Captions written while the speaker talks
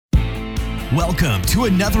Welcome to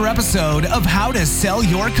another episode of How to Sell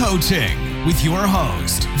Your Coaching with your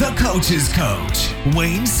host, the Coach's Coach,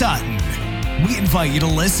 Wayne Sutton. We invite you to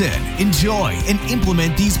listen, enjoy, and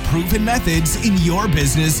implement these proven methods in your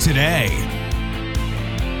business today.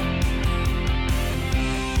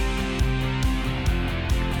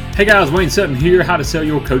 Hey guys, Wayne Sutton here,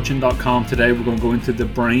 howtosellyourcoaching.com. Today we're going to go into the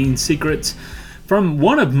brain secrets from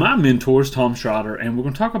one of my mentors, Tom Schrader, and we're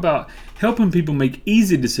going to talk about helping people make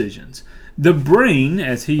easy decisions. The brain,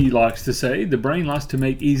 as he likes to say, the brain likes to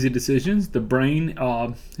make easy decisions. The brain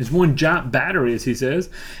is one giant battery, as he says,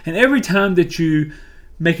 and every time that you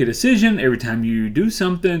make a decision, every time you do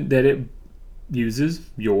something, that it uses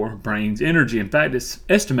your brain's energy. In fact, it's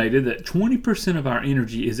estimated that 20% of our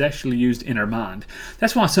energy is actually used in our mind.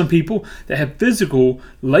 That's why some people that have physical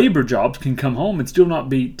labor jobs can come home and still not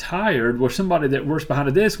be tired, where somebody that works behind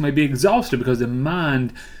a desk may be exhausted because the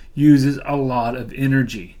mind uses a lot of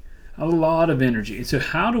energy. A lot of energy. So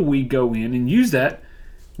how do we go in and use that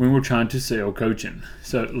when we're trying to sell coaching?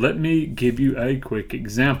 So let me give you a quick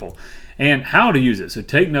example and how to use it. So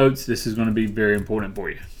take notes. This is going to be very important for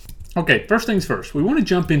you. Okay, first things first. We want to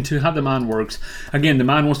jump into how the mind works. Again, the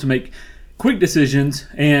mind wants to make quick decisions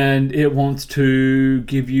and it wants to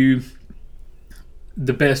give you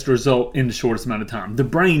the best result in the shortest amount of time. The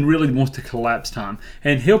brain really wants to collapse time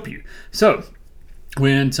and help you. So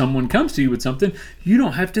when someone comes to you with something, you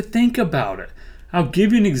don't have to think about it. I'll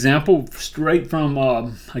give you an example straight from,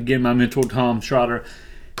 again, my mentor, Tom Schrader.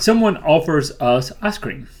 Someone offers us ice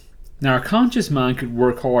cream. Now, our conscious mind could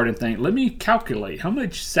work hard and think, let me calculate how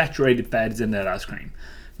much saturated fat is in that ice cream.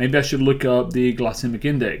 Maybe I should look up the glycemic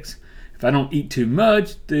index. If I don't eat too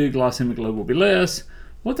much, the glycemic load will be less.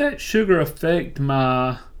 Will that sugar affect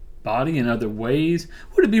my body in other ways?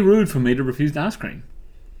 Would it be rude for me to refuse the ice cream?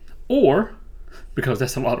 Or, because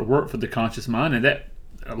that's a lot of work for the conscious mind, and that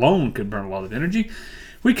alone could burn a lot of energy,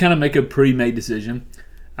 we kind of make a pre-made decision.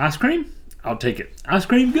 Ice cream? I'll take it. Ice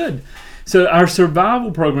cream? Good. So our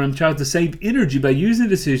survival program tries to save energy by using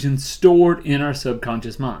decisions stored in our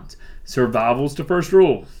subconscious minds. Survival's the first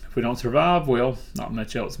rule. If we don't survive, well, not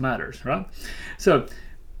much else matters, right? So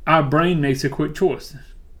our brain makes a quick choice.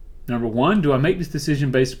 Number one, do I make this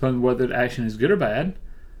decision based upon whether the action is good or bad?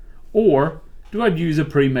 Or do I use a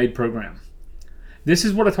pre-made program? This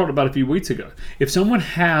is what I talked about a few weeks ago. If someone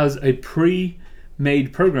has a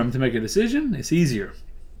pre-made program to make a decision, it's easier.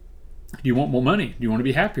 Do you want more money? Do you want to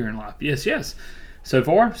be happier in life? Yes. So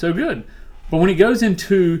far, so good. But when it goes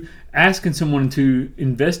into asking someone to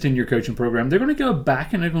invest in your coaching program, they're going to go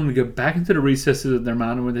back into the recesses of their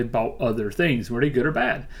mind when they bought other things. Were they good or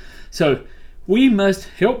bad? So we must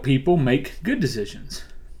help people make good decisions.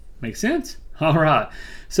 Make sense? All right.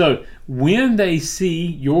 So when they see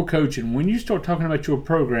your coaching, when you start talking about your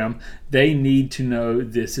program, they need to know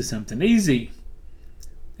this is something easy.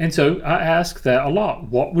 And so I ask that a lot.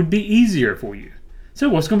 What would be easier for you? So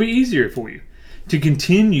what's going to be easier for you? To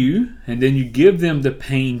continue, and then you give them the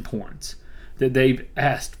pain points that they've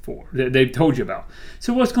asked for, that they've told you about.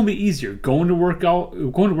 So what's going to be easier? Going to work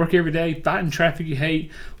every day, fighting traffic you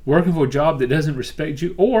hate, working for a job that doesn't respect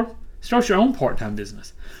you, or start your own part-time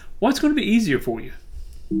business. What's going to be easier for you?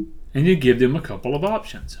 And you give them a couple of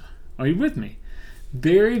options. Are you with me?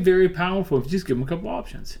 Very, very powerful if you just give them a couple of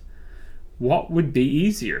options. What would be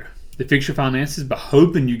easier? To fix your finances by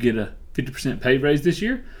hoping you get a 50% pay raise this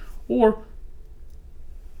year? Or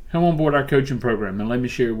come on board our coaching program and let me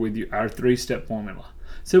share with you our 3-step formula.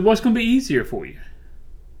 So what's going to be easier for you?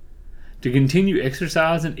 To continue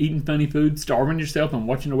exercising, eating funny food, starving yourself and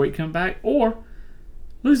watching the weight come back? Or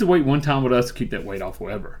lose the weight one time with us to keep that weight off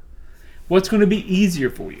forever? What's going to be easier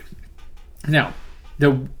for you? Now,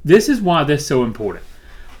 this is why this is so important.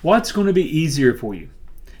 What's going to be easier for you?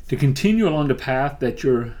 To continue along the path that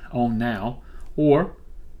you're on now, or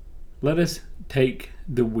let us take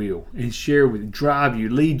the wheel and share with you, drive you,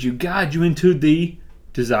 lead you, guide you into the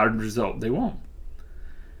desired result they want.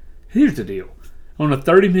 Here's the deal. On a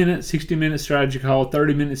 30-minute, 60-minute strategy call,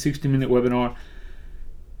 30-minute, 60-minute webinar,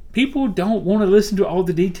 people don't want to listen to all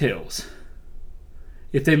the details.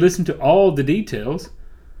 If they listen to all the details,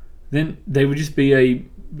 then they would just be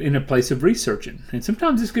in a place of researching. And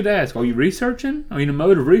sometimes it's good to ask, are you researching? Are you in a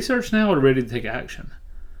mode of research now or ready to take action?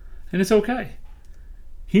 And it's okay.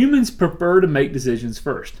 Humans prefer to make decisions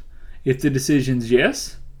first. If the decision's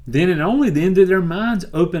yes, then and only then do their minds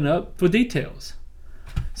open up for details.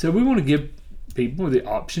 So we want to give people the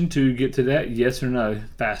option to get to that yes or no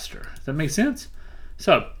faster. Does that make sense?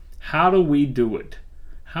 So how do we do it?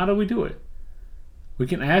 We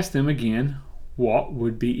can ask them again, what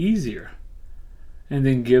would be easier? And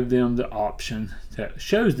then give them the option that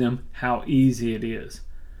shows them how easy it is.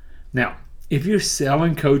 Now, If you're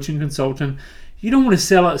selling coaching, consulting, you don't want to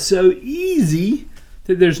sell it so easy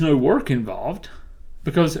that there's no work involved,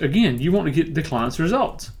 because again, you want to get the client's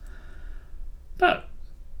results. But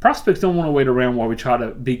prospects don't want to wait around while we try to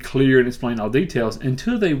be clear and explain all details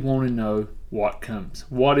until they want to know what comes.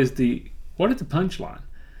 What is the punchline?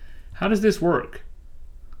 How does this work?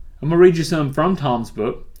 I'm going to read you some from Tom's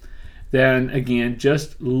book. Then again,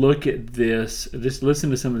 just look at this. Just listen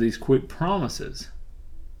to some of these quick promises.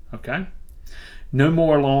 Okay? No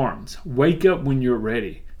more alarms. Wake up when you're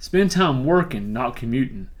ready. Spend time working, not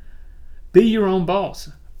commuting. Be your own boss.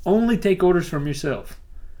 Only take orders from yourself.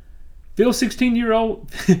 Feel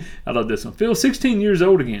 16-year-old. I love this one. Feel 16 years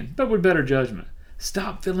old again, but with better judgment.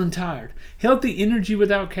 Stop feeling tired. Healthy energy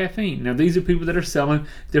without caffeine. Now, these are people that are selling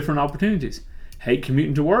different opportunities. Hate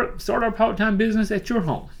commuting to work? Start our part-time business at your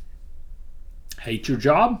home. Hate your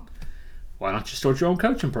job? Why don't you start your own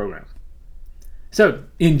coaching program? So,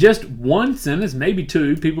 in just one sentence, maybe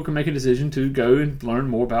two, people can make a decision to go and learn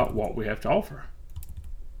more about what we have to offer.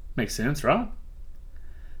 Makes sense, right?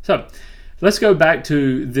 So, let's go back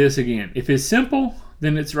to this again. If it's simple,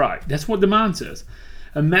 then it's right. That's what the mind says.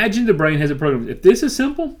 Imagine the brain has a program. If this is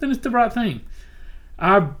simple, then it's the right thing.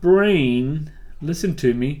 Our brain, listen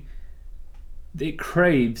to me, it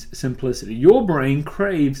craves simplicity. Your brain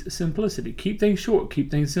craves simplicity. Keep things short,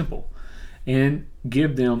 keep things simple, and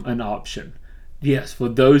give them an option. Yes, for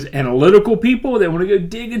those analytical people that want to go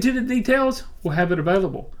dig into the details, we'll have it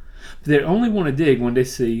available. But they only want to dig when they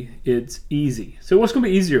see it's easy. So what's going to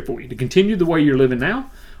be easier for you? To continue the way you're living now,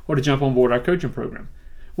 or to jump on board our coaching program?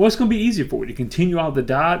 What's going to be easier for you? To continue all the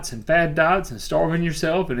diets and fad diets and starving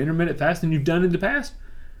yourself and intermittent fasting you've done in the past?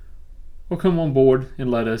 Or come on board and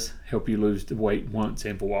let us help you lose the weight once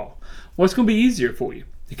and for all? What's going to be easier for you?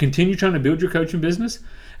 To continue trying to build your coaching business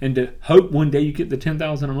and to hope one day you get the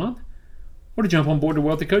 $10,000 a month? Or to jump on board the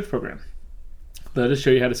Wealthy Coach program? Let us show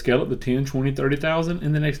you how to scale up to 10, 20, 30,000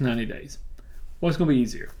 in the next 90 days. What's going to be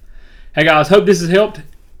easier? Hey guys, hope this has helped.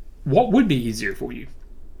 What would be easier for you?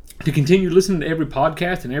 To continue listening to every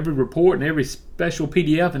podcast and every report and every special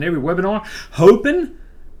PDF and every webinar, hoping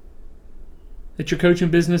that your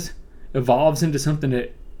coaching business evolves into something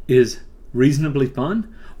that is reasonably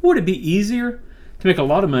fun? Would it be easier to make a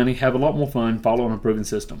lot of money, have a lot more fun, following a proven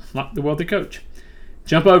system like the Wealthy Coach?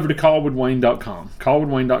 Jump over to callwithwayne.com.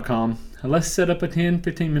 Callwithwayne.com. And let's set up a 10,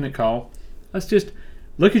 15-minute call. Let's just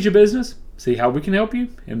look at your business, see how we can help you,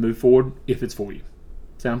 and move forward if it's for you.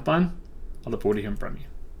 Sound fun? I look forward to hearing from you.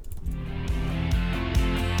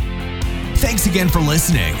 Thanks again for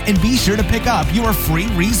listening, and be sure to pick up your free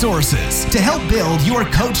resources to help build your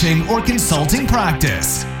coaching or consulting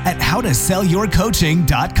practice at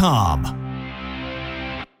howtosellyourcoaching.com.